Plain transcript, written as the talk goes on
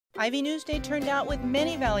Ivy News Day turned out with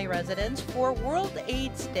many Valley residents for World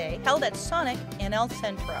AIDS Day, held at Sonic in El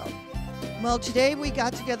Centro. Well, today we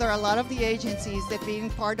got together a lot of the agencies that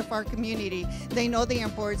being part of our community, they know the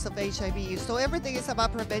importance of HIV, so everything is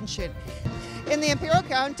about prevention. In the Imperial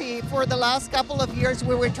County, for the last couple of years,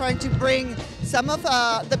 we were trying to bring some of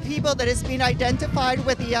the people that has been identified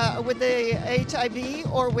with the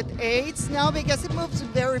HIV or with AIDS now, because it moves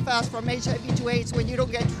very fast from HIV to AIDS when you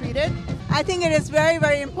don't get treated. I think it is very,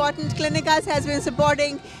 very important. Clinicas has been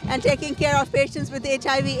supporting and taking care of patients with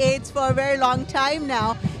HIV/AIDS for a very long time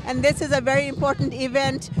now, and this is a very important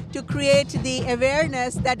event to create the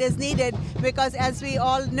awareness that is needed, because as we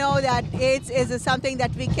all know that AIDS is something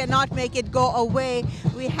that we cannot make it go away.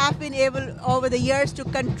 We have been able over the years to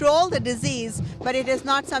control the disease, but it is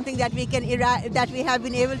not something that we have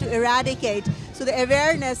been able to eradicate. So the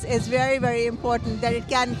awareness is very, very important, that it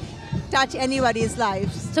can touch anybody's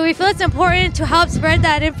lives. So we feel it's important to help spread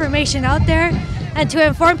that information out there and to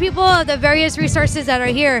inform people of the various resources that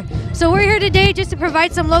are here. So we're here today just to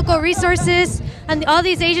provide some local resources, and all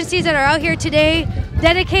these agencies that are out here today,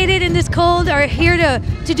 dedicated in this cold, are here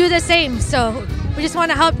to do the same. So we just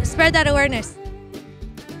want to help spread that awareness.